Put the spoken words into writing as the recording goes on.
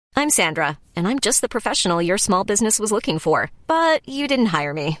I'm Sandra, and I'm just the professional your small business was looking for. But you didn't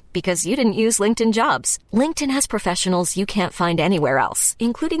hire me because you didn't use LinkedIn Jobs. LinkedIn has professionals you can't find anywhere else,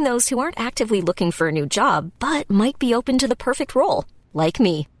 including those who aren't actively looking for a new job, but might be open to the perfect role, like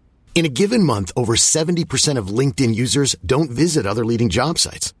me. In a given month, over 70% of LinkedIn users don't visit other leading job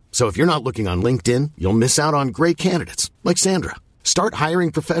sites. So if you're not looking on LinkedIn, you'll miss out on great candidates like Sandra. Start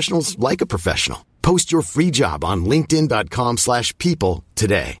hiring professionals like a professional. Post your free job on linkedin.com/people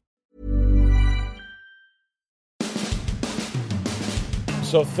today.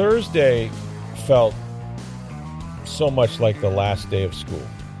 So Thursday felt so much like the last day of school,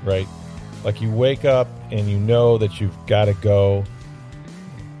 right? Like you wake up and you know that you've got to go,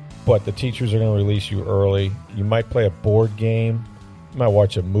 but the teachers are going to release you early. You might play a board game. You might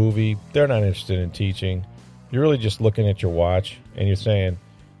watch a movie. They're not interested in teaching. You're really just looking at your watch and you're saying,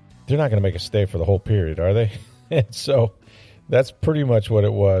 they're not going to make us stay for the whole period, are they? And so that's pretty much what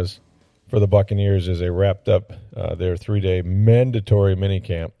it was for the Buccaneers as they wrapped up their 3-day mandatory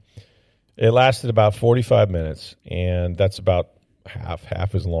minicamp. It lasted about 45 minutes, and that's about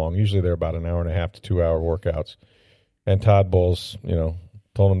half as long. Usually they're about an hour and a half to 2-hour workouts. And Todd Bowles,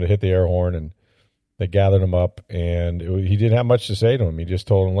 told him to hit the air horn, and they gathered him up, and he didn't have much to say to him. He just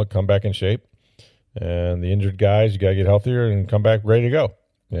told him, look, come back in shape. And the injured guys, you got to get healthier and come back ready to go.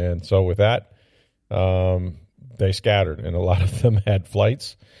 And so with that, they scattered, and a lot of them had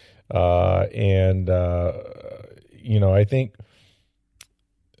flights. I think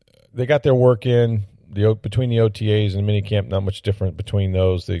they got their work in. Between the OTAs and minicamp, not much different between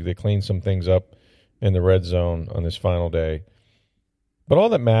those. They cleaned some things up in the red zone on this final day. But all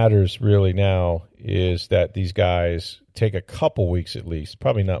that matters really now is that these guys take a couple weeks at least,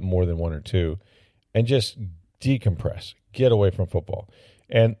 probably not more than 1 or 2, and just decompress, get away from football.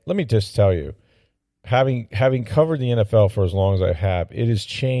 And let me just tell you, having covered the NFL for as long as I have, it has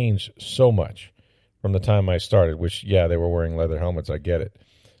changed so much from the time I started, which, yeah, they were wearing leather helmets. I get it.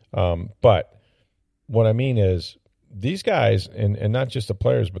 But what I mean is these guys, and not just the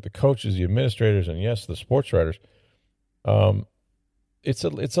players, but the coaches, the administrators, and, yes, the sports writers, it's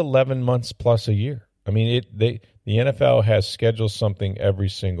 11 months plus a year. I mean, the NFL has scheduled something every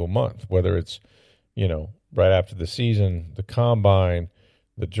single month, whether it's, right after the season, the combine,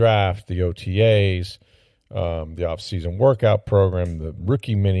 the draft, the OTAs, the off-season workout program, the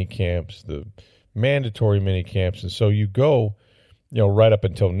rookie mini camps, the mandatory mini camps. And so you go, right up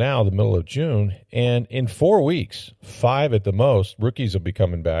until now, the middle of June, and in 4 weeks, 5 at the most, rookies will be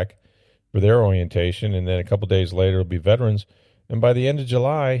coming back for their orientation, and then a couple days later it'll be veterans. And by the end of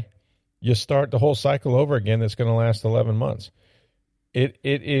July, you start the whole cycle over again that's going to last 11 months. It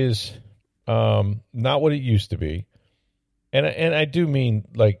is not what it used to be. And I do mean,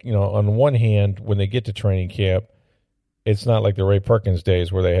 on one hand, when they get to training camp, it's not like the Ray Perkins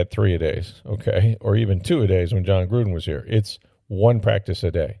days where they had 3 a days, okay, or even 2 a days when John Gruden was here. It's 1 practice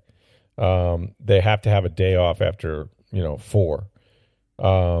a day. They have to have a day off after, 4.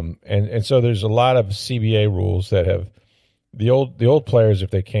 And so there's a lot of CBA rules that have the old players,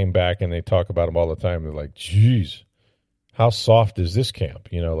 if they came back and they talk about them all the time, they're like, geez, how soft is this camp?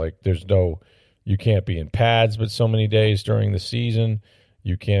 There's no. You can't be in pads but so many days during the season.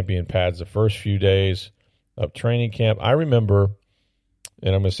 You can't be in pads the first few days of training camp. I remember,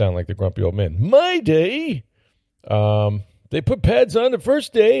 and I'm going to sound like the grumpy old man, my day, they put pads on the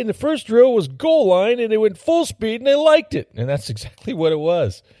first day, and the first drill was goal line, and they went full speed, and they liked it. And that's exactly what it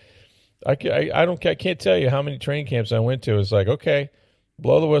was. I can't tell you how many training camps I went to. It's like, okay,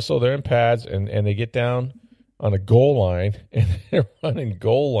 blow the whistle, they're in pads, and they get down on a goal line, and they're running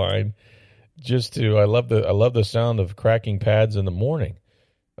goal line. I love the sound of cracking pads in the morning.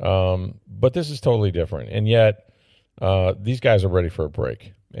 But this is totally different. And yet, these guys are ready for a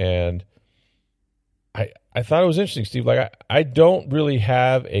break. And I thought it was interesting, Steve. I don't really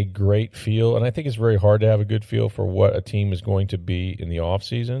have a great feel, and I think it's very hard to have a good feel for what a team is going to be in the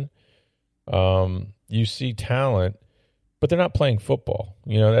offseason. You see talent, but they're not playing football.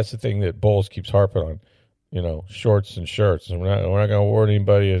 That's the thing that Bowles keeps harping on. Shorts and shirts, and we're not going to award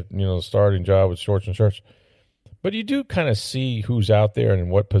anybody a starting job with shorts and shirts. But you do kind of see who's out there and in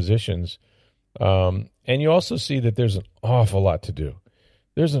what positions, and you also see that there's an awful lot to do.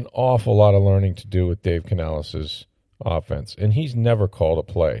 There's an awful lot of learning to do with Dave Canales' offense, and he's never called a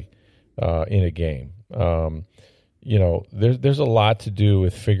play in a game. There's a lot to do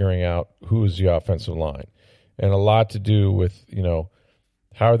with figuring out who is the offensive line, and a lot to do with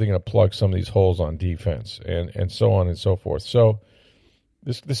how are they going to plug some of these holes on defense, and so on and so forth. So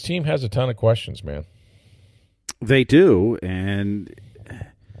this team has a ton of questions, man. They do, and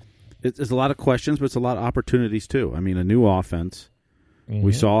it's a lot of questions, but it's a lot of opportunities too. I mean, a new offense,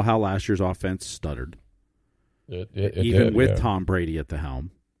 We saw how last year's offense stuttered. It Even did, with Tom Brady at the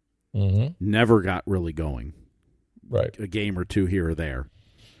helm. Never got really going. Right. A game or two here or there.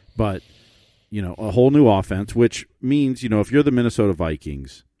 But, a whole new offense, which means, if you're the Minnesota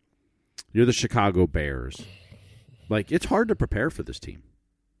Vikings, you're the Chicago Bears, it's hard to prepare for this team.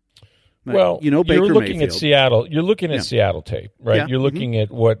 Well, Baker you're looking Mayfield. at Seattle. You're looking at Seattle tape, right? Yeah. You're looking at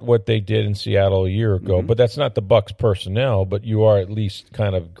what they did in Seattle a year ago, but that's not the Bucs personnel, but you are at least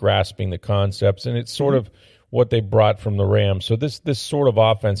kind of grasping the concepts, and it's sort of what they brought from the Rams. So this sort of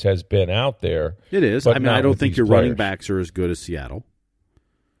offense has been out there. It is. I don't think your running backs are as good as Seattle.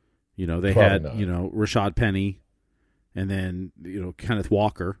 They Probably had, not. Rashad Penny and then, Kenneth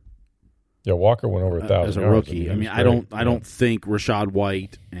Walker. Yeah, Walker went over 1,000 as a yards. rookie. I don't think Rashad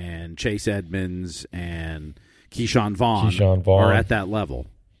White and Chase Edmonds and Keyshawn Vaughn are at that level.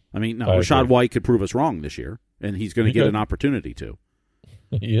 Rashad White could prove us wrong this year, and he's going to get an opportunity to.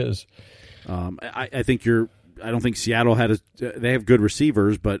 He is. I don't think Seattle they have good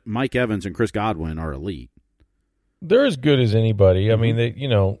receivers, but Mike Evans and Chris Godwin are elite. They're as good as anybody. I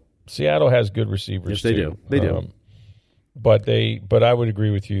mean, Seattle has good receivers. Yes, they too. do. They do. But I would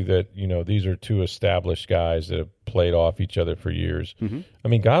agree with you that these are two established guys that have played off each other for years. I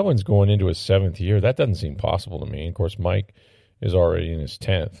mean, Godwin's going into his 7th year. That doesn't seem possible to me. Of course, Mike is already in his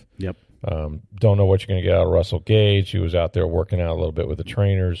 10th. Yep. Don't know what you're going to get out of Russell Gage. He was out there working out a little bit with the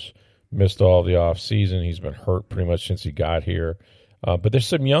trainers. Missed all the off season. He's been hurt pretty much since he got here. But there's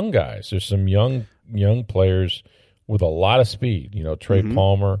some young guys. There's some young players with a lot of speed. Trey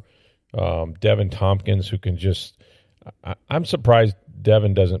Palmer, Devin Tompkins, who can just. I'm surprised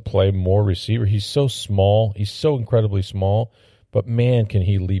Devin doesn't play more receiver. He's so small. He's so incredibly small. But, man, can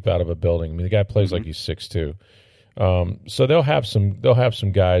he leap out of a building. I mean, the guy plays like he's 6'2". So they'll have some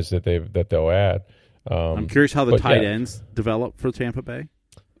guys that they'll add. I'm curious how the tight ends develop for Tampa Bay.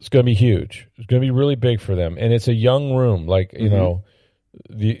 It's going to be huge. It's going to be really big for them. And it's a young room.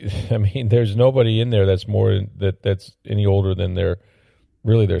 There's nobody in there that's that's any older than their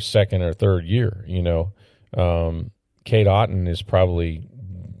second or third year, Cade Otton is probably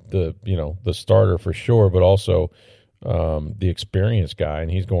the starter for sure, but also the experienced guy,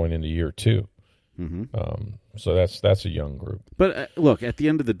 and he's going into year 2. So that's a young group. But look, at the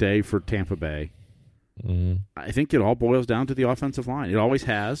end of the day, for Tampa Bay, I think it all boils down to the offensive line. It always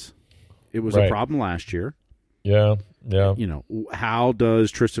has. It was a problem last year. Yeah. How does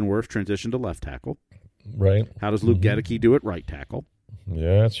Tristan Wirfs transition to left tackle? Right. How does Luke Gedeke do at right tackle?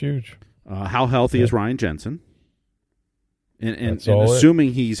 Yeah, that's huge. How healthy is Ryan Jensen? And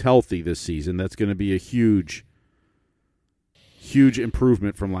assuming he's healthy this season, that's going to be a huge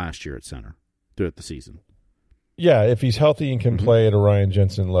improvement from last year at center throughout the season. Yeah, if he's healthy and can play at a Ryan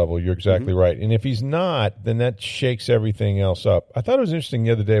Jensen level, you're exactly right. And if he's not, then that shakes everything else up. I thought it was interesting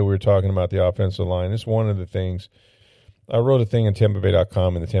the other day we were talking about the offensive line. It's one of the things. I wrote a thing on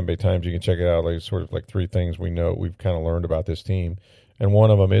TampaBay.com and the Tampa Bay Times. You can check it out. Sort of 3 things we've kind of learned about this team. And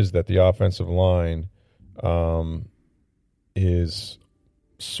one of them is that the offensive line is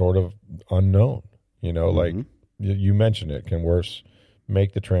sort of unknown. You mentioned it. Can Wirfs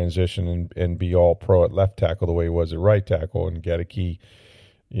make the transition and be all pro at left tackle the way he was at right tackle? And Gedeke,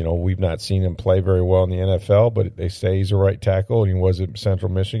 we've not seen him play very well in the NFL, but they say he's a right tackle, and he was at Central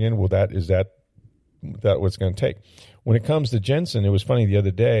Michigan. Well, is that what it's going to take? When it comes to Jensen, it was funny the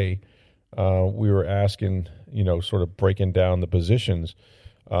other day. We were asking, sort of breaking down the positions,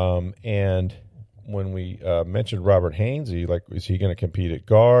 and when we mentioned Robert Hainsey, is he going to compete at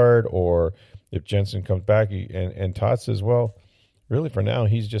guard, or if Jensen comes back? And Todd says, well, really for now,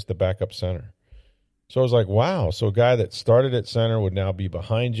 he's just the backup center. So I was like, wow. So a guy that started at center would now be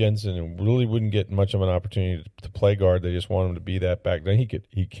behind Jensen and really wouldn't get much of an opportunity to play guard. They just want him to be that back. Then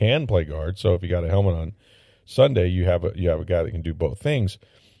he can play guard. So if you got a helmet on Sunday, you have a guy that can do both things.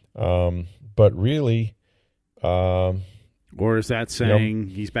 But really, or is that saying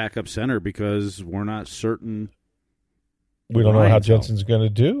he's backup center because we're not certain? We don't know how Jensen's going to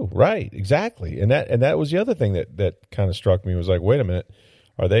do. Right, exactly. And that was the other thing that kind of struck me was like, wait a minute,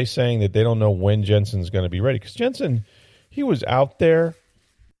 are they saying that they don't know when Jensen's going to be ready? Because Jensen, he was out there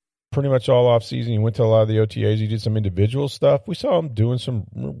pretty much all off season. He went to a lot of the OTAs. He did some individual stuff. We saw him doing some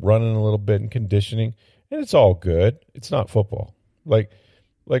running a little bit and conditioning, and it's all good. It's not football.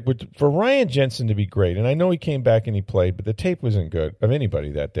 For Ryan Jensen to be great, and I know he came back and he played, but the tape wasn't good of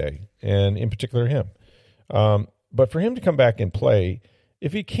anybody that day, and in particular him. But for him to come back and play,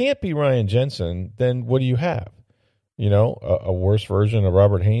 if he can't be Ryan Jensen, then what do you have? A worse version of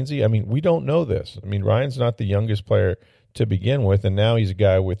Robert Hainsey? I mean, we don't know this. I mean, Ryan's not the youngest player to begin with, and now he's a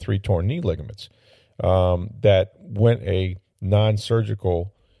guy with 3 torn knee ligaments that went a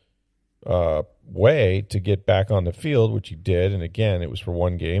non-surgical way to get back on the field, which he did. And again, it was for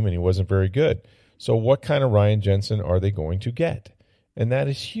one game, and he wasn't very good. So what kind of Ryan Jensen are they going to get? And that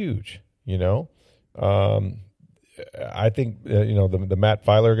is huge, I think, the Matt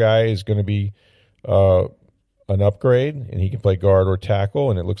Filer guy is going to be an upgrade, and he can play guard or tackle,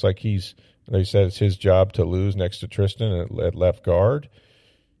 and it looks like they said it's his job to lose next to Tristan at left guard.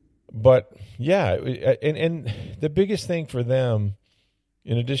 But, yeah, and the biggest thing for them,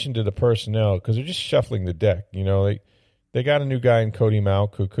 in addition to the personnel, because they're just shuffling the deck, they got a new guy in Cody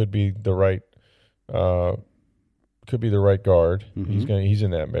Malk who could be the right guard. Mm-hmm. He's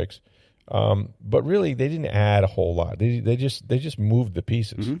in that mix. But really, they didn't add a whole lot. They just moved the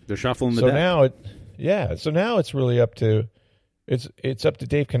pieces. Mm-hmm. They're shuffling the deck. So now it's really up to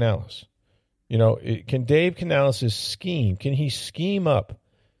Dave Canales. Can Dave Canales' scheme? Can he scheme up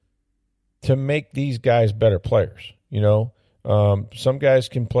to make these guys better players? Some guys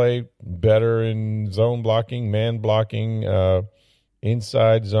can play better in zone blocking, man blocking,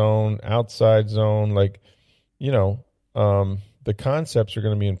 inside zone, outside zone. The concepts are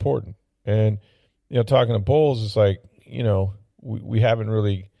going to be important. And, talking to Bulls, it's like, we haven't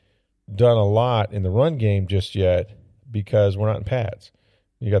really done a lot in the run game just yet because we're not in pads.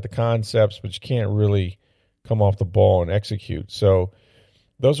 You got the concepts, but you can't really come off the ball and execute. So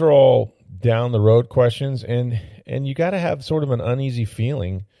those are all down the road questions, and you got to have sort of an uneasy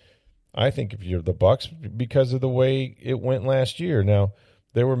feeling, I think, if you're the Bucks, because of the way it went last year. Now,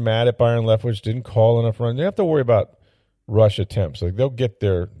 they were mad at Byron Leftwich, didn't call enough runs. They have to worry about rush attempts. Like, they'll get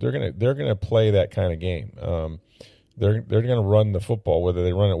there. They're gonna play that kind of game. They're gonna run the football, whether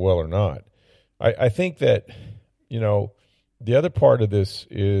they run it well or not. I think that, the other part of this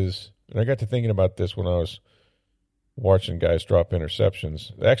is, and I got to thinking about this when I was watching guys drop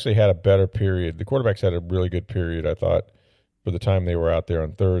interceptions. They actually had a better period. The quarterbacks had a really good period, I thought, for the time they were out there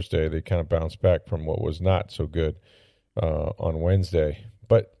on Thursday. They kind of bounced back from what was not so good on Wednesday.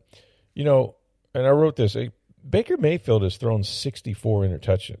 But, and I wrote this, Baker Mayfield has thrown 64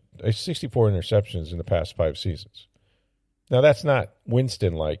 interceptions in the past 5 seasons. Now, that's not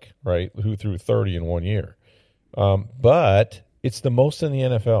Winston-like, right, who threw 30 in 1 year. But it's the most in the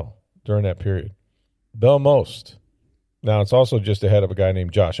NFL during that period. The most. Now, it's also just ahead of a guy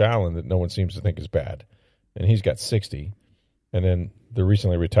named Josh Allen that no one seems to think is bad, and he's got 60. And then the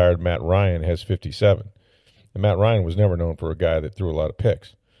recently retired Matt Ryan has 57. And Matt Ryan was never known for a guy that threw a lot of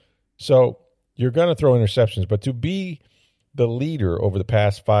picks. So you're going to throw interceptions, but to be the leader over the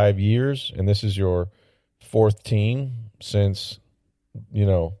past 5 years, and this is your 4th team since,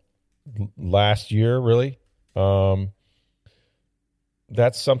 last year, really,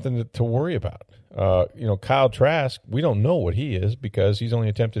 that's something to worry about. Kyle Trask, we don't know what he is because he's only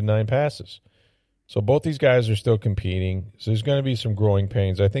attempted 9 passes. So both these guys are still competing. So there's going to be some growing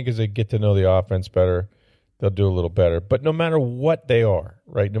pains. I think as they get to know the offense better, they'll do a little better. But no matter what they are,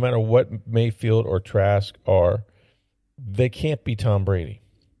 right, no matter what Mayfield or Trask are, they can't be Tom Brady.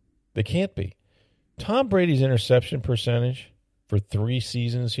 They can't be. Tom Brady's interception percentage for 3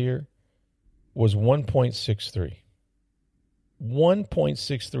 seasons here was 1.63.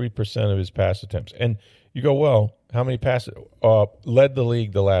 1.63% of his pass attempts. And you go, well, how many passes led the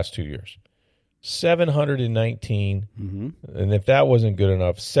league the last 2 years? 719. Mm-hmm. And if that wasn't good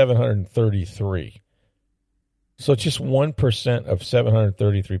enough, 733. So just 1% of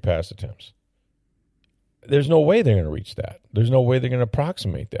 733 pass attempts. There's no way they're going to reach that. There's no way they're going to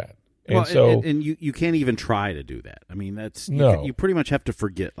approximate that. And you can't even try to do that. I mean, you pretty much have to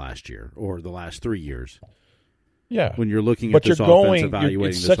forget last year or the last 3 years. Yeah. When you're looking at this offense, evaluating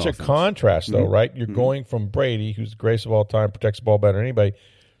it's such offense. a contrast, though, mm-hmm. right? You're mm-hmm. going from Brady, who's the greatest of all time, protects the ball better than anybody,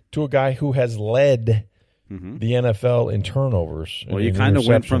 to a guy who has led mm-hmm. the NFL in turnovers. Well, you kind of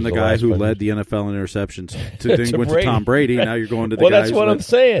went from the guy who led the NFL in interceptions to Tom Brady. Now you're going to the guy. Well, that's what I'm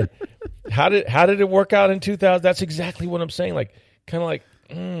saying. How did it work out in 2000? That's exactly what I'm saying.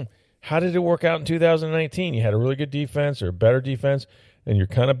 How did it work out in 2019? You had a really good defense or a better defense, and you're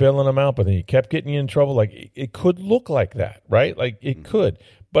kind of bailing them out, but then you kept getting you in trouble. Like, it could look like that, right? Like, it mm-hmm. could.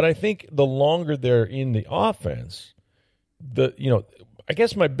 But I think the longer they're in the offense, I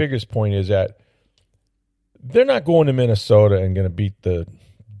guess my biggest point is that they're not going to Minnesota and going to beat the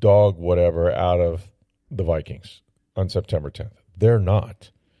dog whatever out of the Vikings on September 10th. They're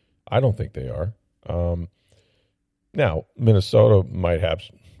not. I don't think they are. Now, Minnesota might have,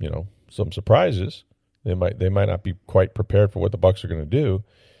 some surprises. They might not be quite prepared for what the Bucs are going to do.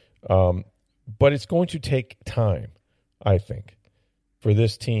 But it's going to take time, I think, for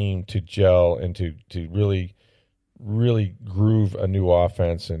this team to gel and to really really groove a new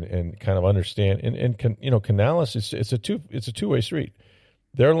offense and kind of understand. Canales it's a two-way street.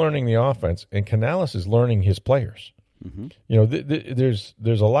 They're learning the offense, and Canales is learning his players. Mm-hmm.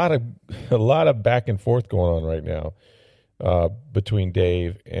 There's a lot of back and forth going on right now between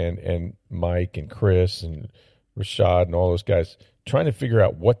Dave and Mike and Chris and Rashad and all those guys, trying to figure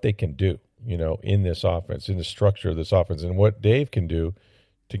out what they can do, in this offense, in the structure of this offense, and what Dave can do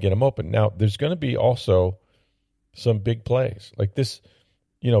to get them open. Now, there's going to be also some big plays like this,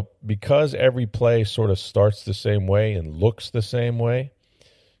 because every play sort of starts the same way and looks the same way.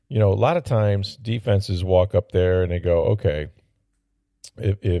 A lot of times defenses walk up there and they go, okay,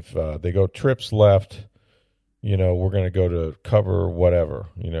 if they go trips left, we're going to go to cover whatever,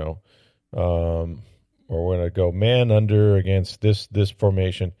 or we're going to go man under against this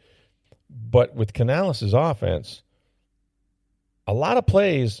formation. But with Canales' offense, a lot of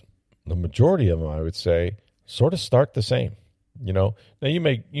plays, the majority of them, I would say, sort of start the same. Now you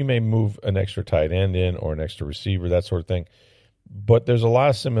may move an extra tight end in or an extra receiver, that sort of thing. But there's a lot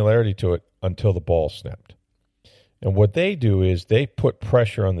of similarity to it until the ball's snapped. And what they do is they put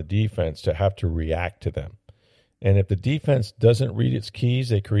pressure on the defense to have to react to them. And if the defense doesn't read its keys,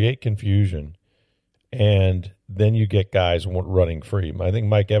 they create confusion. And then you get guys running free. I think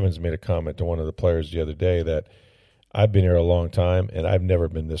Mike Evans made a comment to one of the players the other day that I've been here a long time and I've never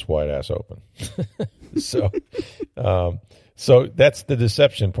been this wide ass open. So that's the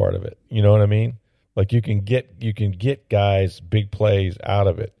deception part of it. You know what I mean? Like you can get guys big plays out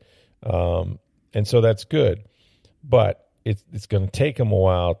of it, and so that's good. But it's going to take them a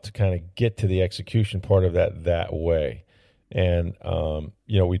while to kind of get to the execution part of that way. And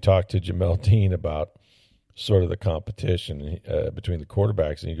we talked to Jamel Dean about sort of the competition between the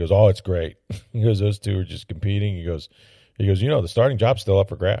quarterbacks, and he goes, "Oh, it's great." He goes, "Those two are just competing." He goes, the starting job's still up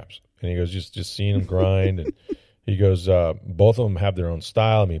for grabs, and he goes, just seeing them grind and. He goes, both of them have their own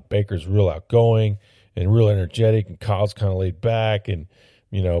style. I mean, Baker's real outgoing and real energetic, and Kyle's kind of laid back, and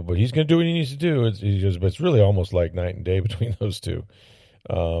but he's going to do what he needs to do. He goes, but it's really almost like night and day between those two,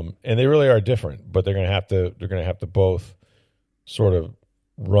 and they really are different. But they're going to have to both sort of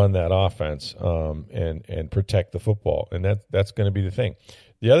run that offense and protect the football, and that's going to be the thing.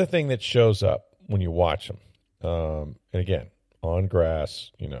 The other thing that shows up when you watch them, and again on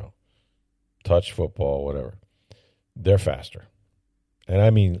grass, touch football, whatever. They're faster, and I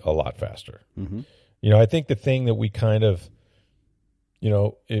mean a lot faster. Mm-hmm. I think the thing that we kind of,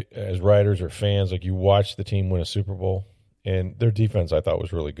 as writers or fans, like you watch the team win a Super Bowl, and their defense I thought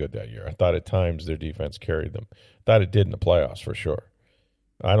was really good that year. I thought at times their defense carried them. I thought it did in the playoffs for sure.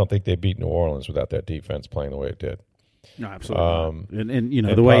 I don't think they beat New Orleans without that defense playing the way it did. No, absolutely.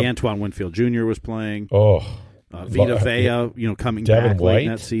 And the way Antoine Winfield Jr. was playing. Oh. Vita Vea, coming Devin back White. late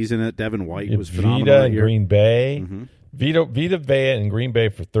in that season. Devin White was phenomenal Vita that year. in Green Bay. Mm-hmm. Vita Vea in Green Bay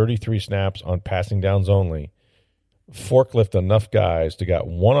for 33 snaps on passing downs only. Forklift enough guys to got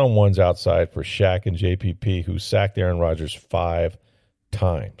one-on-ones outside for Shaq and JPP, who sacked Aaron Rodgers 5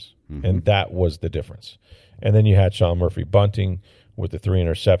 times. Mm-hmm. And that was the difference. And then you had Sean Murphy Bunting with the 3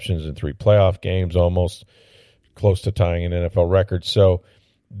 interceptions in 3 playoff games, almost close to tying an NFL record. So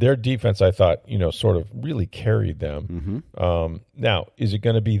their defense, I thought, sort of really carried them. Mm-hmm. Now, is it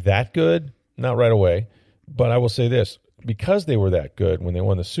going to be that good? Not right away. But I will say this. Because they were that good when they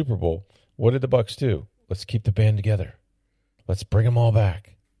won the Super Bowl, what did the Bucs do? Let's keep the band together. Let's bring them all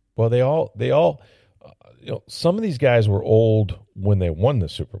back. Well, they all some of these guys were old when they won the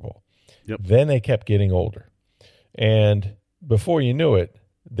Super Bowl. Yep. Then they kept getting older. And before you knew it,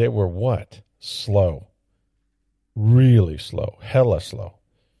 they were what? Slow. Really slow. Hella slow.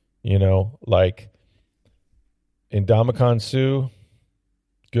 Like Ndamukong Suh,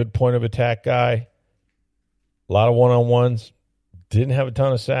 good point of attack guy, a lot of one-on-ones, didn't have a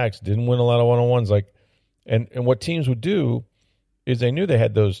ton of sacks, didn't win a lot of one-on-ones. And what teams would do is they knew they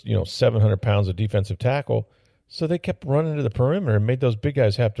had those, 700 pounds of defensive tackle, so they kept running to the perimeter and made those big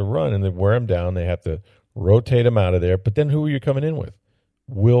guys have to run, and they wear them down. They have to rotate them out of there. But then who are you coming in with?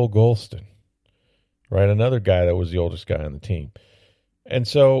 Will Golston, right? Another guy that was the oldest guy on the team. And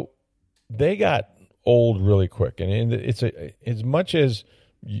so they got old really quick. And it's as much as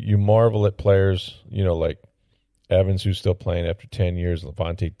you marvel at players, like Evans, who's still playing after 10 years,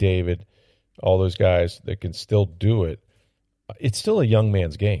 Levante David, all those guys that can still do it, it's still a young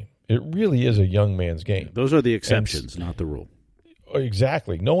man's game. It really is a young man's game. Those are the exceptions, not the rule.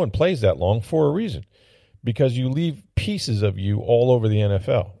 Exactly. No one plays that long for a reason, because you leave pieces of you all over the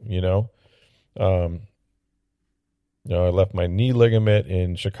NFL, I left my knee ligament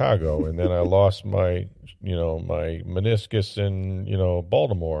in Chicago, and then I lost my meniscus in,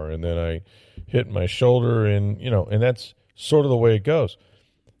 Baltimore, and then I hit my shoulder, and that's sort of the way it goes.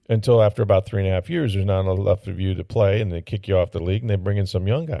 Until after about 3.5 years, there's not enough left of you to play, and they kick you off the league, and they bring in some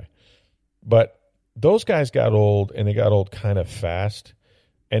young guy. But those guys got old, and they got old kind of fast.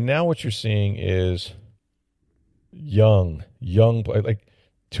 And now what you're seeing is young, like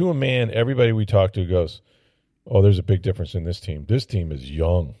to a man, everybody we talk to goes, oh, there's a big difference in this team. This team is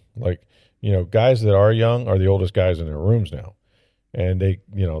young. Like, guys that are young are the oldest guys in their rooms now. And they,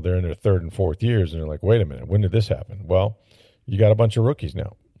 they're in their third and fourth years, and they're like, wait a minute, when did this happen? Well, you got a bunch of rookies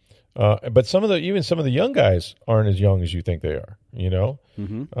now. But even some of the young guys aren't as young as you think they are,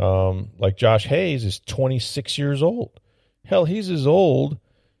 Mm-hmm. Like Josh Hayes is 26 years old. Hell, he's as old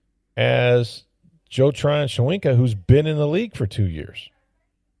as Joe Tryon-Shoyinka, who's been in the league for 2 years.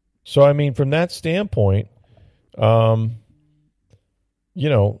 So, I mean, from that standpoint, they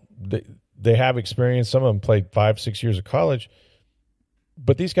have experience. Some of them played 5-6 years of college,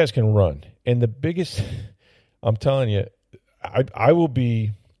 but these guys can run. And the biggest, I'm telling you, I will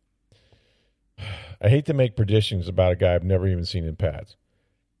be, I hate to make predictions about a guy I've never even seen in pads.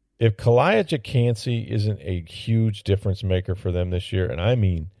 If Kalaya Jacansey isn't a huge difference maker for them this year, and I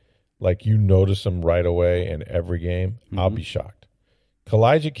mean, like you notice him right away in every game, mm-hmm. I'll be shocked.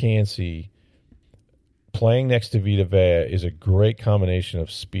 Kalaya Jacansey playing next to Vita Vea is a great combination of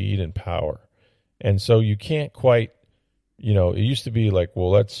speed and power. And so you can't quite, it used to be like,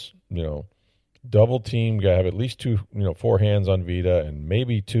 well, let's, double team, got to have at least 4 hands on Vita and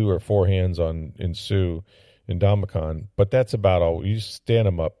maybe 2 or 4 hands on Sue and Domicon, but that's about all. You just stand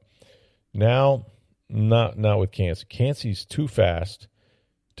them up. Now, not with Cansey. Cansey's too fast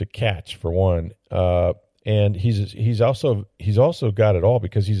to catch, for one, and he's also got it all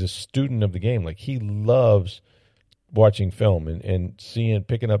because he's a student of the game. Like, he loves watching film and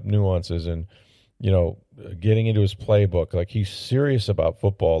picking up nuances and getting into his playbook. Like, he's serious about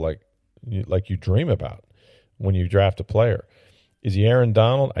football, like you dream about when you draft a player. Is he Aaron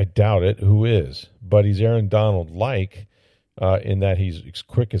Donald? I doubt it. Who is? But he's Aaron Donald-like in that he's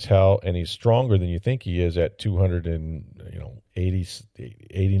quick as hell and he's stronger than you think he is at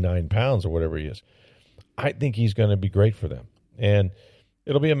 289 pounds or whatever he is. I think he's going to be great for them. And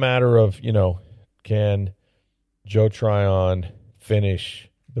it'll be a matter of, can Joe Tryon finish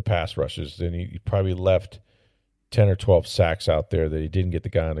the pass rushes? And he probably left 10 or 12 sacks out there that he didn't get the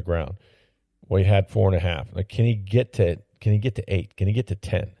guy on the ground. Well, he had 4.5. Like, can he get to 8? Can he get to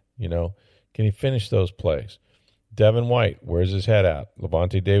 10? Can he finish those plays? Devin White, where's his head at?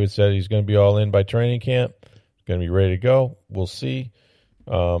 Levante David said he's going to be all in by training camp. He's going to be ready to go. We'll see.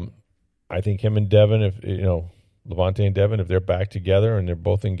 I think him and Devin, if Levante and Devin, if they're back together and they're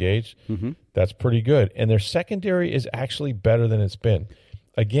both engaged, mm-hmm. that's pretty good. And their secondary is actually better than it's been.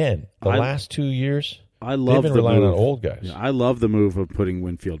 Again, last 2 years, they've been relying on old guys. Yeah, I love the move of putting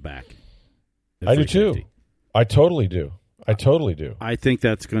Winfield back. I do too. I totally do. I think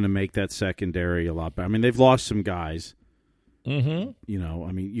that's going to make that secondary a lot better. I mean, they've lost some guys. Mm-hmm.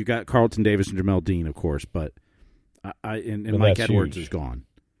 You got Carlton Davis and Jamel Dean, of course, but and Mike Edwards is gone.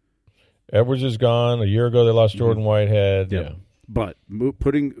 Edwards is gone. A year ago, they lost Jordan Whitehead. Yep. Yeah. But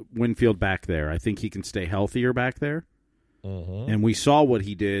putting Winfield back there, I think he can stay healthier back there. Mm-hmm. And we saw what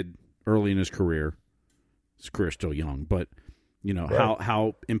he did early in his career. His career's still young, but right.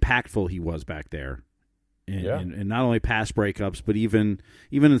 how impactful he was back there, and not only pass breakups, but even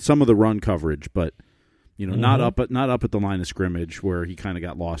in some of the run coverage. But mm-hmm. not up at the line of scrimmage where he kind of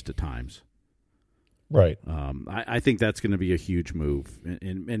got lost at times. Right. I think that's going to be a huge move,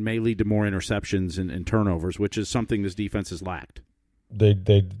 and may lead to more interceptions and turnovers, which is something this defense has lacked. They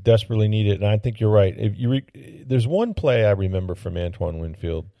desperately need it, and I think you're right. There's one play I remember from Antoine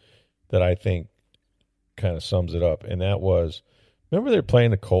Winfield that I think kind of sums it up, and that was, remember they were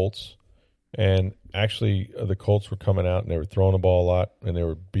playing the Colts, and actually the Colts were coming out and they were throwing the ball a lot, and they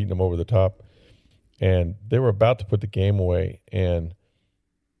were beating them over the top, and they were about to put the game away, and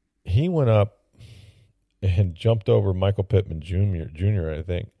he went up and jumped over Michael Pittman Jr., I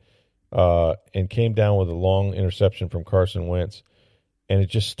think, and came down with a long interception from Carson Wentz, and it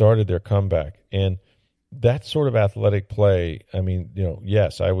just started their comeback. And that sort of athletic play, I mean,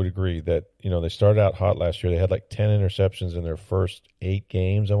 yes, I would agree that, they started out hot last year. They had like 10 interceptions in their first 8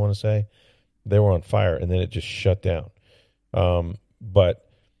 games, I want to say. They were on fire, and then it just shut down. But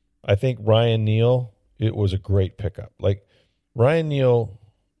I think Ryan Neal, it was a great pickup. Like, Ryan Neal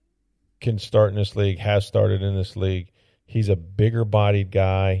can start in this league, has started in this league. He's a bigger-bodied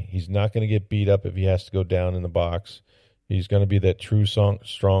guy. He's not going to get beat up if he has to go down in the box. He's going to be that true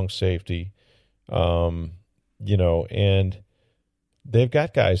strong safety. And they've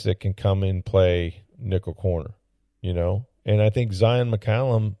got guys that can come and play nickel corner, and I think Zion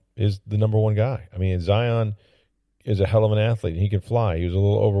McCallum is the number one guy. I mean, Zion is a hell of an athlete, and he can fly. He was a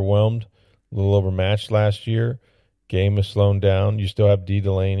little overwhelmed, a little overmatched last year. Game is slowing down. You still have D.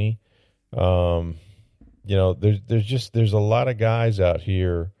 Delaney. There's a lot of guys out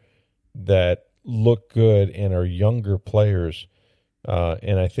here that look good and are younger players,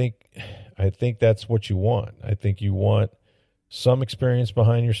 and I think that's what you want. I think you want some experience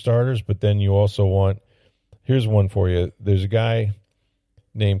behind your starters, but then you also want. Here's one for you. There's a guy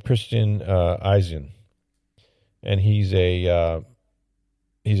named Christian Eisen, and he's a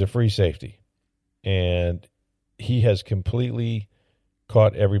free safety, and he has completely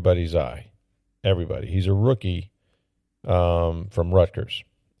caught everybody's eye. Everybody. He's a rookie from Rutgers,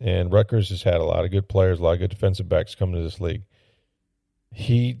 and Rutgers has had a lot of good players, a lot of good defensive backs come to this league.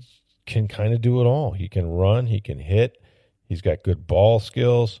 He can kind of do it all. He can run, he can hit, he's got good ball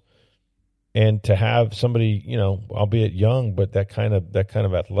skills. And to have somebody, albeit young, but that kind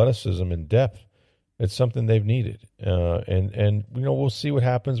of athleticism and depth, it's something they've needed. And we'll see what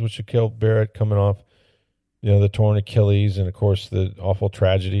happens with Shaquille Barrett coming off, the torn Achilles, and of course the awful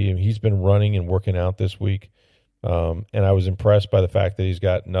tragedy. I mean, he's been running and working out this week, and I was impressed by the fact that he's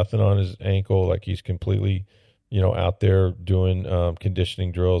got nothing on his ankle, like he's completely, out there doing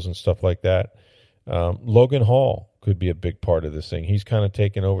conditioning drills and stuff like that. Logan Hall could be a big part of this thing. He's kind of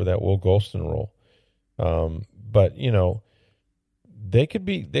taken over that Will Golston role. But they could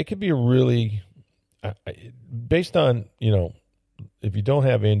be a really, based on, if you don't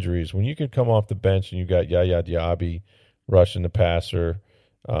have injuries, when you can come off the bench and you got Yaya Diaby rushing the passer,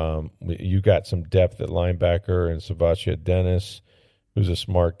 you got some depth at linebacker and Savachia Dennis, who's a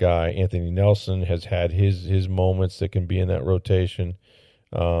smart guy. Anthony Nelson has had his moments that can be in that rotation.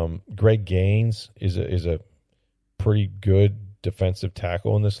 Greg Gaines is a pretty good defensive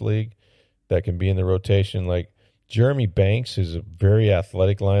tackle in this league that can be in the rotation. Like Jeremy Banks is a very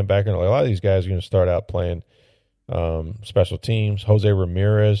athletic linebacker. And a lot of these guys are going to start out playing special teams. Jose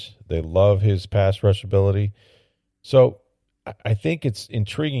Ramirez, they love his pass rush ability. So I think it's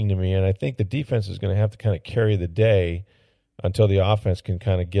intriguing to me, and I think the defense is going to have to kind of carry the day until the offense can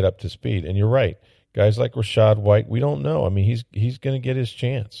kind of get up to speed. And you're right. Guys like Rachaad White, we don't know. I mean, he's going to get his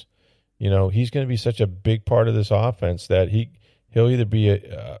chance. He's going to be such a big part of this offense that he'll either be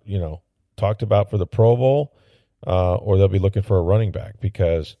talked about for the Pro Bowl, or they'll be looking for a running back,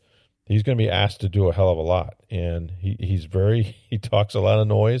 because he's going to be asked to do a hell of a lot. And he talks a lot of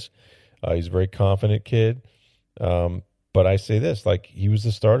noise. He's a very confident kid. But I say this, like, he was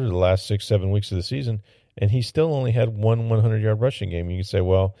the starter the last 6-7 weeks of the season, and he still only had one 100-yard rushing game. You can say,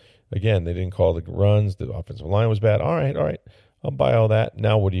 well, again, they didn't call the runs. The offensive line was bad. All right. I'll buy all that.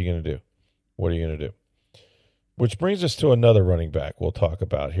 Now what are you going to do? Which brings us to another running back we'll talk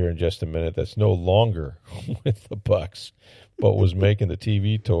about here in just a minute that's no longer with the Bucs, but was making the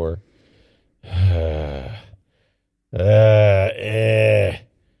TV tour.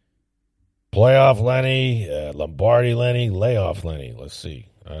 Playoff Lenny, Lombardi Lenny, layoff Lenny. Let's see.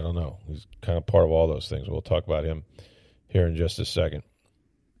 I don't know. He's kind of part of all those things. We'll talk about him here in just a second.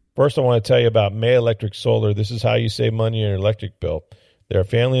 First, I want to tell you about May Electric Solar. This is how you save money on your electric bill. They're a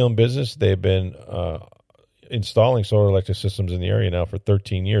family-owned business. They've been installing solar electric systems in the area now for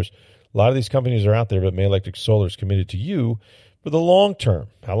 13 years. A lot of these companies are out there, but May Electric Solar is committed to you for the long term.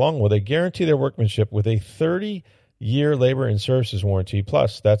 How long? Well, they guarantee their workmanship with a 30-year labor and services warranty.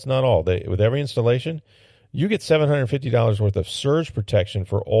 Plus, that's not all. With every installation, you get $750 worth of surge protection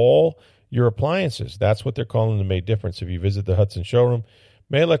for all your appliances. That's what they're calling the May Difference. If you visit the Hudson showroom,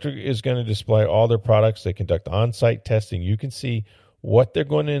 May Electric is going to display all their products. They conduct on-site testing. You can see what they're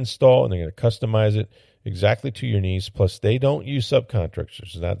going to install, and they're going to customize it exactly to your needs. Plus, they don't use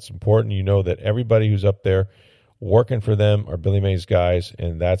subcontractors. That's important. You know that everybody who's up there working for them are Billy Mays guys,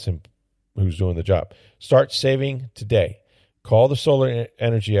 and that's who's doing the job. Start saving today. Call the solar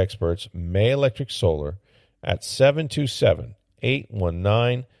energy experts, May Electric Solar, at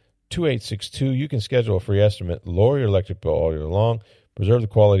 727-819-2862. You can schedule a free estimate, lower your electric bill all year long, preserve the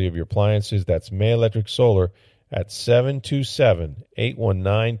quality of your appliances. That's May Electric Solar at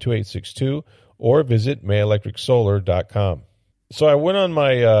 727-819-2862, or visit mayelectricsolar.com. So I went on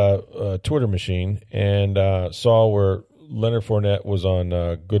my Twitter machine and saw where Leonard Fournette was on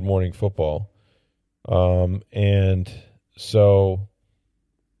Good Morning Football. And so,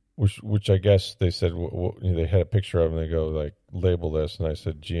 which I guess they said, they had a picture of him, and they go, like, label this. And I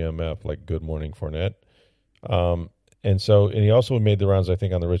said, GMF, like Good Morning Fournette. And he also made the rounds, I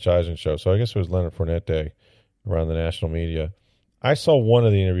think, on the Rich Eisen show. So I guess it was Leonard Fournette Day around the national media. I saw one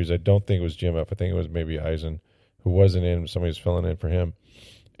of the interviews. I don't think it was GMF. I think it was maybe Eisen, who wasn't in. Somebody was filling in for him.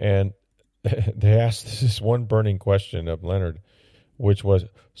 And they asked this one burning question of Leonard, which was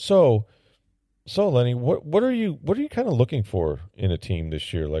so Lenny, what are you kind of looking for in a team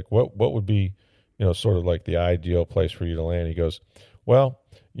this year? Like what would be, sort of like the ideal place for you to land? He goes, well,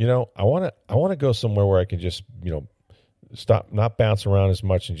 I want to go somewhere where I can just, stop, not bounce around as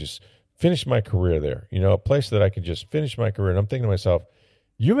much and just finish my career there. A place that I can just finish my career. And I'm thinking to myself,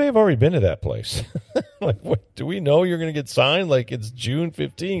 you may have already been to that place. Like, what, do we know you're going to get signed? Like, it's June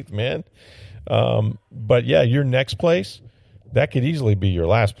 15th, man. But yeah, your next place, that could easily be your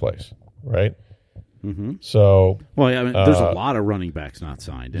last place, right? Mm-hmm. So, well, yeah, I mean, there's a lot of running backs not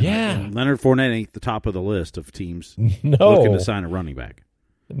signed. And yeah, Leonard Fournette ain't the top of the list of teams looking to sign a running back.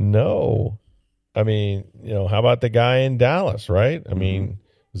 No, I mean, how about the guy in Dallas, right? I mean,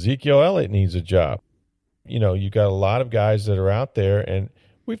 Ezekiel Elliott needs a job. You got a lot of guys that are out there, and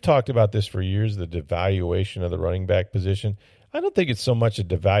we've talked about this for years, the devaluation of the running back position. I don't think it's so much a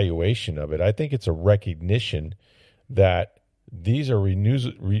devaluation of it. I think it's a recognition that these are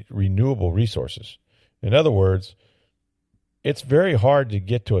renewable resources. In other words, it's very hard to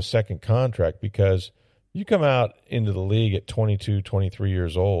get to a second contract because you come out into the league at 22, 23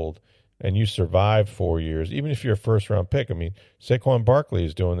 years old, and you survive 4 years, even if you're a first-round pick. I mean, Saquon Barkley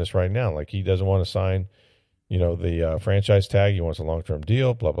is doing this right now. Like, he doesn't want to sign, the franchise tag. He wants a long-term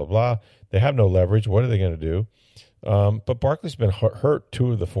deal, blah, blah, blah. They have no leverage. What are they going to do? But Barkley's been hurt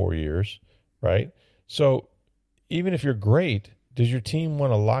 2 of the 4 years, right? So even if you're great, does your team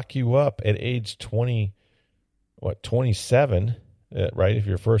want to lock you up at age 27, right, if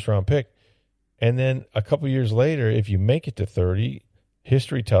you're a first-round pick? And then a couple years later, if you make it to 30,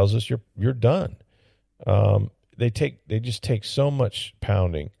 history tells us you're done. They just take so much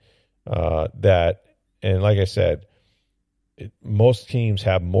pounding that, and like I said, most teams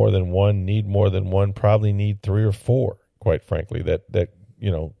have more than one, need more than one, probably need 3 or 4, quite frankly, that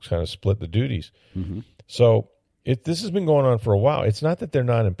kind of split the duties. Mm-hmm. So this has been going on for a while. It's not that they're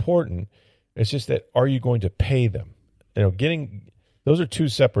not important. It's just that, are you going to pay them? Those are 2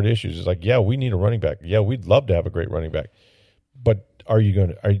 separate issues. It's like, yeah, we need a running back. Yeah, we'd love to have a great running back. But are you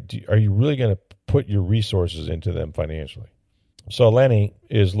really going to put your resources into them financially? So Lenny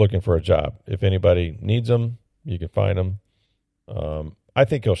is looking for a job. If anybody needs him, you can find him. I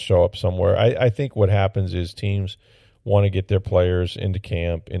think he'll show up somewhere. I think what happens is teams want to get their players into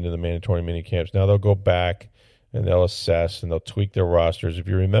camp, into the mandatory mini camps. Now they'll go back and they'll assess and they'll tweak their rosters. If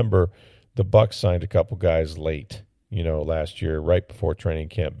you remember, the Bucs signed a couple guys late, last year, right before training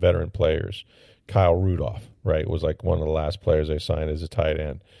camp, veteran players. Kyle Rudolph, right, was like one of the last players they signed as a tight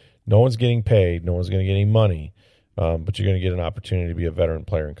end. No one's getting paid. No one's going to get any money, but you're going to get an opportunity to be a veteran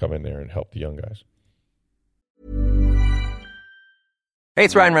player and come in there and help the young guys. Hey,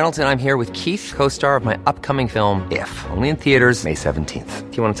 it's Ryan Reynolds, and I'm here with Keith, co-star of my upcoming film, If, only in theaters May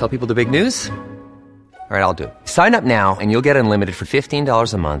 17th. Do you want to tell people the big news? All right, I'll do it. Sign up now and you'll get unlimited for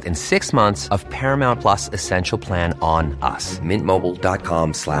 $15 a month and 6 months of Paramount Plus Essential Plan on us.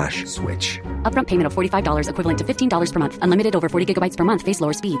 MintMobile.com/switch. Upfront payment of $45 equivalent to $15 per month. Unlimited over 40 gigabytes per month. Face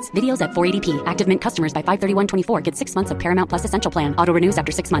lower speeds. Videos at 480p. Active Mint customers by 531.24 get 6 months of Paramount Plus Essential Plan. Auto renews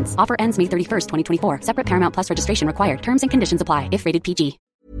after 6 months. Offer ends May 31st, 2024. Separate Paramount Plus registration required. Terms and conditions apply if rated PG.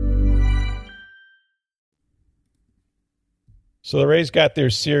 So the Rays got their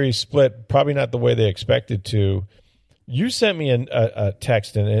series split, probably not the way they expected to. You sent me a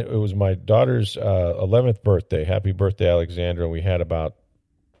text, and it was my daughter's 11th birthday. Happy birthday, Alexandra. We had about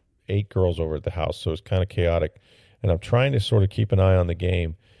 8 girls over at the house, so it's kind of chaotic. And I'm trying to sort of keep an eye on the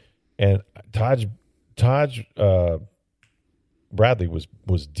game. And Taj Bradley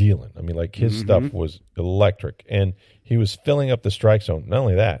was dealing. I mean, like, his stuff was electric. And he was filling up the strike zone. Not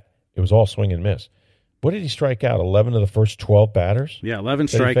only that, it was all swing and miss. What did he strike out? 11 of the first 12 batters? Yeah, 11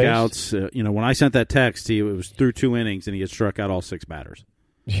 strikeouts. When I sent that text, it was through 2 innings, and he had struck out all 6 batters.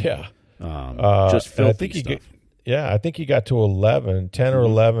 Yeah. Just filthy stuff. I think he got to 11, 10 or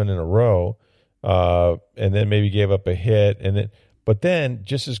 11 in a row, and then maybe gave up a hit. But then,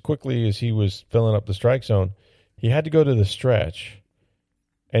 just as quickly as he was filling up the strike zone, he had to go to the stretch,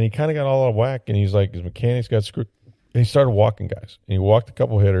 and he kind of got all out of whack, and he's like, his mechanics got screwed. And he started walking guys, and he walked a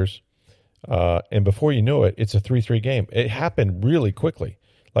couple hitters. And before you knew it, it's a 3-3 game. It happened really quickly.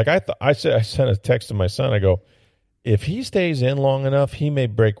 Like I sent a text to my son. I go, if he stays in long enough, he may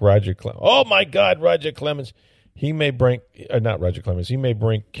break Roger Clemens. Oh my God, Roger Clemens! He may break not Roger Clemens. He may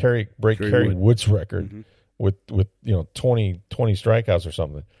break Kerry Wood's record with 20 strikeouts or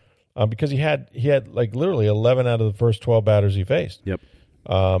something, because he had like literally 11 out of the first 12 batters he faced. Yep.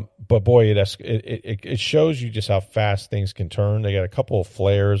 But boy, it shows you just how fast things can turn. They got a couple of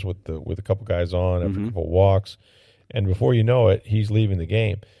flares with a couple guys on after a couple of walks, and before you know it, he's leaving the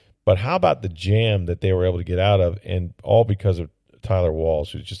game. But how about the jam that they were able to get out of, and all because of Tyler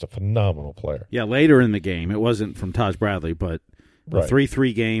Walls, who's just a phenomenal player. Yeah, later in the game, it wasn't from Taj Bradley, but the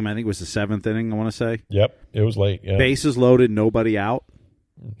 3-3 game, I think it was the 7th inning, I want to say. Yep, it was late. Yeah. Bases loaded, nobody out.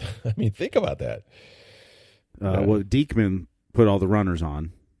 I mean, think about that. Well, Diekman put all the runners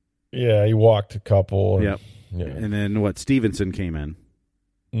on. Yeah, he walked a couple. And, yep. Yeah. And then Stevenson came in.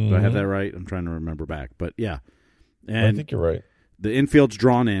 Do I have that right? I'm trying to remember back. But, yeah. And I think you're right. The infield's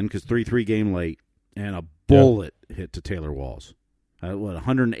drawn in because 3-3 game late, and a bullet hit to Taylor Walls.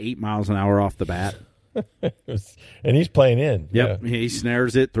 108 miles an hour off the bat. And he's playing in. Yep. Yeah. He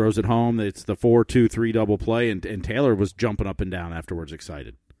snares it, throws it home. It's the 4-2-3 double play, and Taylor was jumping up and down afterwards,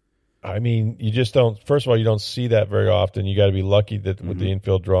 excited. I mean, you just don't – first of all, you don't see that very often. You got to be lucky that with the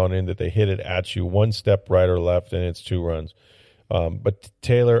infield drawn in that they hit it at you one step right or left, and it's 2 runs. But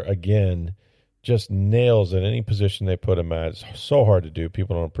Taylor, again, just nails at any position they put him at. It's so hard to do.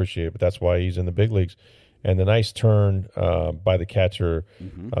 People don't appreciate it, but that's why he's in the big leagues. And the nice turn by the catcher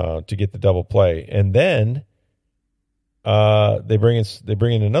to get the double play. And then they bring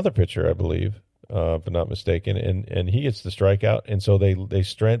in another pitcher, I believe, if I'm not mistaken, and he gets the strikeout. And so they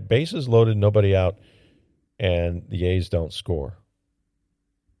bases loaded, nobody out, and the A's don't score.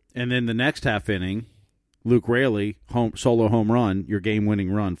 And then the next half inning, Luke Raley, solo home run, your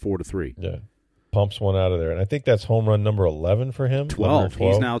game-winning run, 4-3. Yeah. Pumps one out of there. And I think that's home run number 11 for him. 12.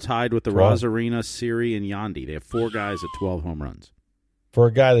 He's now tied with the Rosarina, Siri, and Yandy. They have 4 guys at 12 home runs. For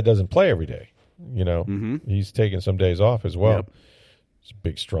a guy that doesn't play every day, he's taking some days off as well. Yep. He's a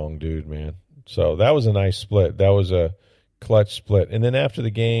big, strong dude, man. So that was a nice split. That was a clutch split. And then after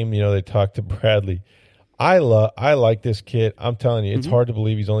the game, they talked to Bradley. I like this kid. I'm telling you, it's hard to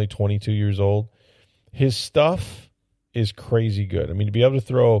believe he's only 22 years old. His stuff is crazy good. I mean, to be able to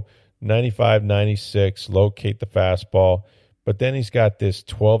throw 95, 96, locate the fastball, but then he's got this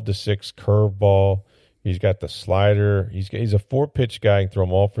 12-6 curveball. He's got the slider. He's a 4-pitch guy. He can throw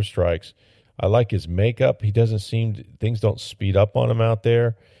them all for strikes. I like his makeup. He doesn't things don't speed up on him out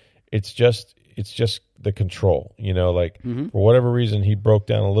there. It's just the control, for whatever reason, he broke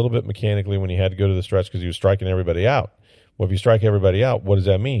down a little bit mechanically when he had to go to the stretch because he was striking everybody out. Well, if you strike everybody out, what does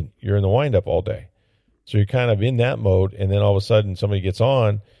that mean? You're in the windup all day. So you're kind of in that mode, and then all of a sudden somebody gets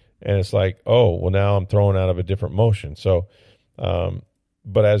on, and it's like, oh, well, now I'm throwing out of a different motion. So,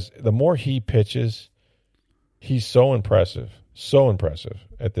 but as the more he pitches, he's so impressive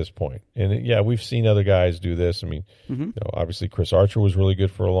at this point. And, yeah, we've seen other guys do this. I mean, obviously Chris Archer was really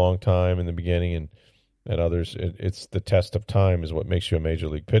good for a long time in the beginning, and others. It's the test of time is what makes you a major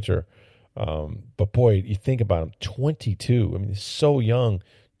league pitcher. But, boy, you think about him, 22. I mean, he's so young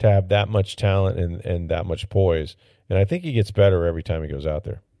to have that much talent and that much poise. And I think he gets better every time he goes out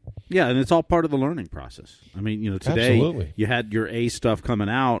there. Yeah, and it's all part of the learning process. I mean, today Absolutely. You had your A stuff coming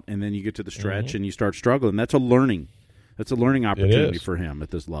out, and then you get to the stretch and you start struggling. That's a learning opportunity for him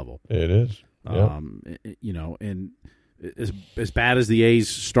at this level. It is. Yep. And as bad as the A's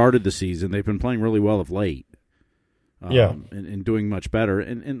started the season, they've been playing really well of late. And doing much better.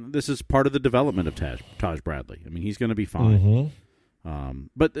 And this is part of the development of Taj Bradley. I mean, he's going to be fine.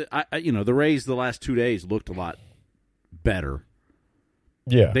 But the Rays the last 2 days looked a lot better.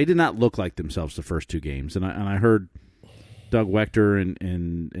 Yeah, they did not look like themselves the first 2 games, and I heard Doug Wechter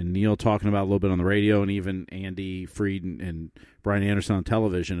and Neil talking about a little bit on the radio, and even Andy Fried and Brian Anderson on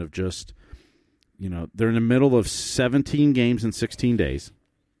television of just, they're in the middle of 17 games in 16 days.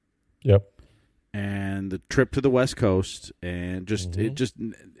 Yep. And the trip to the West Coast, and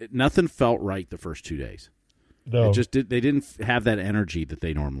nothing felt right the first 2 days. No, they didn't have that energy that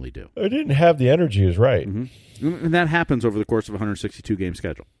they normally do. They didn't have the energy, is right. And that happens over the course of a 162-game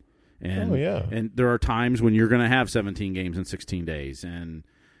schedule. And, and there are times when you're going to have 17 games in 16 days, and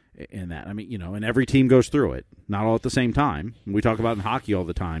that. I mean, and every team goes through it, not all at the same time. We talk about in hockey all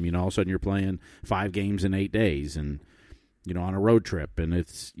the time. All of a sudden you're playing 5 games in 8 days, and on a road trip, and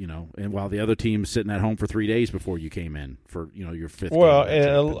it's and while the other team's sitting at home for 3 days before you came in for your 5th. Well, and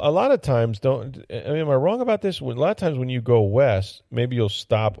a lot of times am I wrong about this? A lot of times when you go west, maybe you'll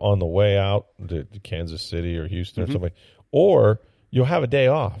stop on the way out to Kansas City or Houston or something, or you'll have a day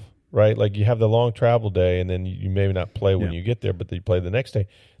off, right? Like you have the long travel day, and then you maybe not play when you get there, but you play the next day.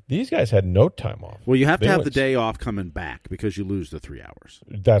 These guys had no time off. Well, you have to have the day off coming back because you lose the 3 hours.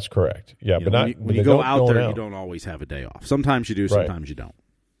 That's correct. Yeah, but when you go out there, you don't always have a day off. Sometimes you do, sometimes you don't.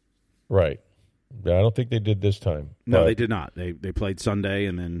 Right. Yeah, I don't think they did this time. No, they did not. They played Sunday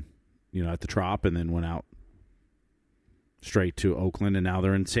and then at the Trop, and then went out straight to Oakland, and now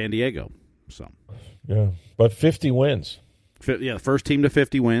they're in San Diego. So yeah, but 50 wins. Yeah, the first team to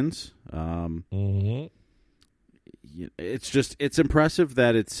 50 wins. It's impressive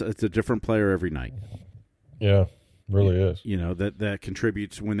that it's a different player every night. Yeah, Really is. You know, that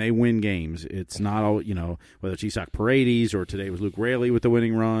contributes when they win games. It's not all, you know, whether it's Isak Paredes or today was Luke Raley with the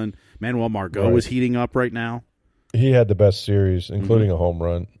winning run. Manuel Margot is heating up right now. He had the best series, including a home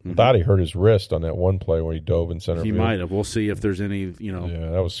run. I thought he hurt his wrist on that one play when he dove in center field. He might have. We'll see if there's any, you know.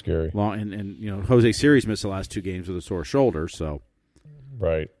 Yeah, that was scary. And you know, Jose Siri's missed the last 2 games with a sore shoulder, so.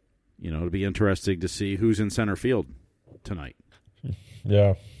 Right. You know, it'll be interesting to see who's in center field tonight.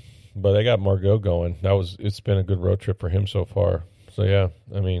 Yeah, but they got Margot going. It's been a good road trip for him so far. So, yeah,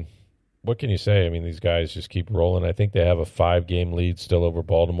 I mean, what can you say? I mean, these guys just keep rolling. I think they have a 5-game lead still over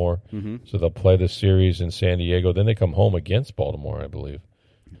Baltimore. So they'll play the series in San Diego. Then they come home against Baltimore, I believe.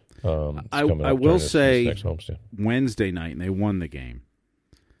 I will say this Wednesday night, and they won the game.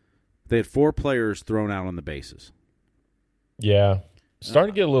 They had 4 players thrown out on the bases. Yeah.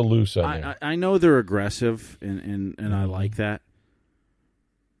 Starting to get a little loose on there. I know they're aggressive, and I like that.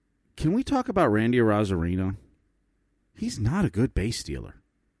 Can we talk about Randy Arozarena? He's not a good base stealer.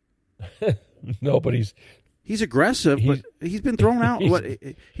 No, but he's aggressive, but he's been thrown out.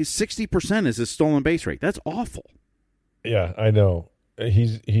 His 60% is his stolen base rate. That's awful. Yeah, I know.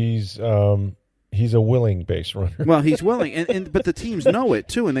 He's a willing base runner. Well, he's willing, but the teams know it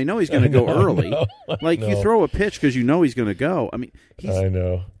too, and they know he's going to go early. You throw a pitch because you know he's going to go. I mean, I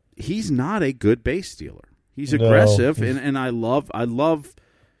know he's not a good base stealer. He's aggressive, and I love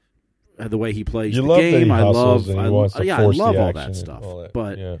the way he plays the game. I love all that stuff.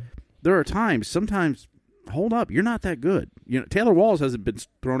 But there are sometimes, hold up, you're not that good. You know, Taylor Walls hasn't been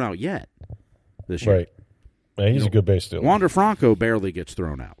thrown out yet this year. Right. Yeah, he's a good base stealer. Wander Franco barely gets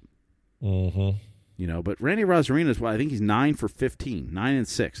thrown out. Mm-hmm. You know, but Randy Arozarena I think he's 9 for 15, 9 and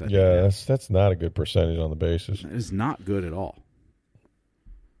 6. That's not a good percentage on the bases. It's not good at all.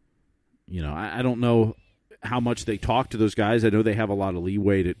 You know, I don't know how much they talk to those guys. I know they have a lot of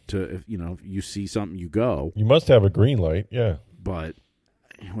leeway to if you see something, you go. You must have a green light, yeah. But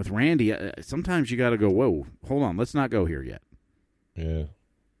with Randy, sometimes you got to go, whoa, hold on, let's not go here yet. Yeah.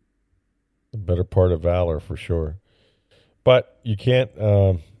 The better part of valor for sure. But you can't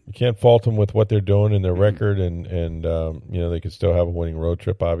fault them with what they're doing in their record, and they could still have a winning road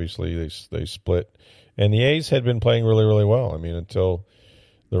trip. Obviously, they split, and the A's had been playing really, really well. I mean, until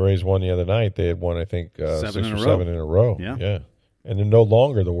the Rays won the other night, they had won, I think, 6 or 7 in a row. Yeah, and they're no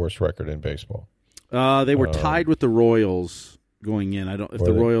longer the worst record in baseball. They were tied with the Royals going in. If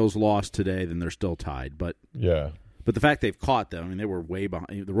the Royals lost today, then they're still tied. But yeah. But the fact they've caught them, I mean, they were way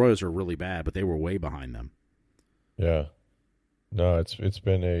behind. The Royals are really bad, but they were way behind them. Yeah. No, it's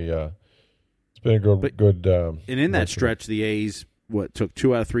been a good. And in that stretch, the A's took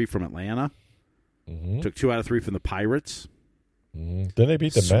 2 out of 3 from Atlanta, took 2 out of 3 from the Pirates. Mm-hmm. Then they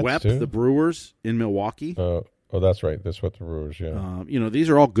beat the Mets swept too. The Brewers in Milwaukee. Oh, that's right. They swept the Brewers. Yeah. These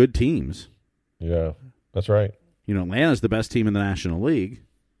are all good teams. Yeah, that's right. Atlanta's the best team in the National League.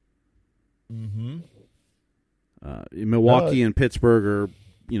 Mm-hmm. Milwaukee and Pittsburgh are,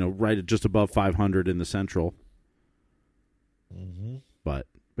 right at just above 500 in the Central. Mm-hmm. But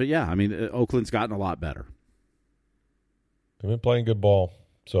yeah, I mean, Oakland's gotten a lot better. They've been playing good ball.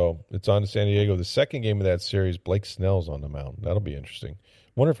 So it's on to San Diego. The second game of that series, Blake Snell's on the mound. That'll be interesting.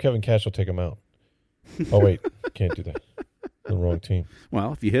 Wonder if Kevin Cash will take him out. Oh, wait. Can't do that. The wrong team.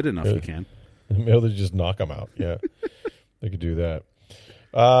 Well, if you hit enough, you can. Maybe they'll just knock him out. Yeah, they could do that.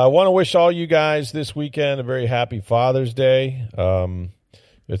 I want to wish all you guys this weekend a very happy Father's Day.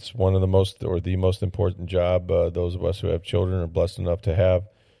 It's one of the most important job those of us who have children are blessed enough to have,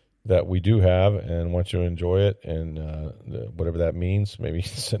 that we do have, and want you to enjoy it, and whatever that means. Maybe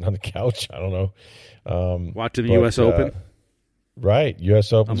sitting on the couch. I don't know. Watching the U.S. Open. Right,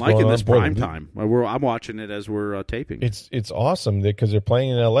 U.S. Open. I'm liking this prime time. I'm watching it as we're taping. It's awesome because they're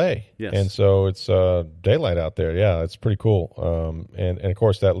playing in L.A. Yes. And so it's daylight out there. Yeah, it's pretty cool. And of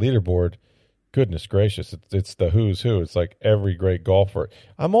course that leaderboard. Goodness gracious, it's the who's who. It's like every great golfer.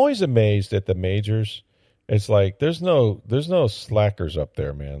 I'm always amazed at the majors. It's like there's no slackers up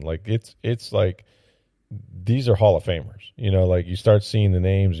there, man. Like it's like these are Hall of Famers. Like you start seeing the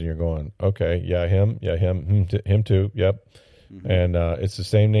names and you're going, okay, him too, yep. Mm-hmm. And it's the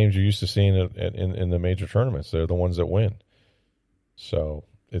same names you're used to seeing in the major tournaments. They're the ones that win. So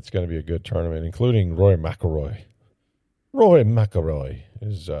it's going to be a good tournament, including Rory McIlroy. Rory McIlroy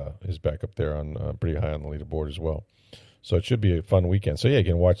is back up there on pretty high on the leaderboard as well. So it should be a fun weekend. So yeah, you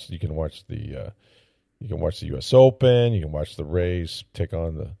can watch the U.S. Open. You can watch the Rays take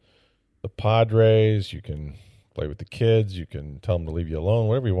on the Padres. You can play with the kids. You can tell them to leave you alone,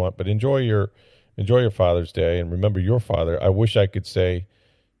 whatever you want. But enjoy your Father's Day, and remember your father. I wish I could say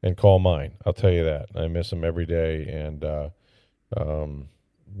and call mine. I'll tell you that. I miss him every day, and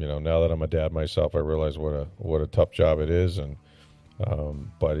now that I'm a dad myself, I realize what a tough job it is, and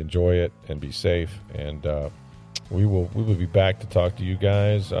but enjoy it and be safe. And we will be back to talk to you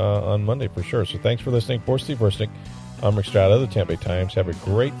guys on Monday for sure. So thanks for listening. For Steve Versnick, I'm Rick Stroud of the Tampa Bay Times. Have a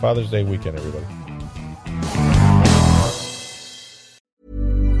great Father's Day weekend, everybody.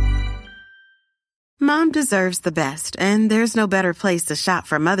 Mom deserves the best, and there's no better place to shop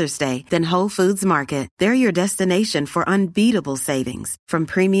for Mother's Day than Whole Foods Market. They're your destination for unbeatable savings, from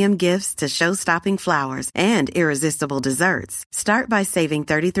premium gifts to show-stopping flowers and irresistible desserts. Start by saving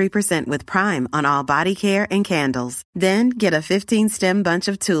 33% with Prime on all body care and candles. Then get a 15-stem bunch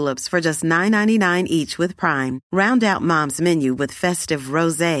of tulips for just $9.99 each with Prime. Round out Mom's menu with festive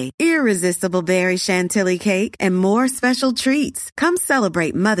rosé, irresistible berry chantilly cake, and more special treats. Come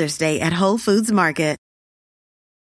celebrate Mother's Day at Whole Foods Market.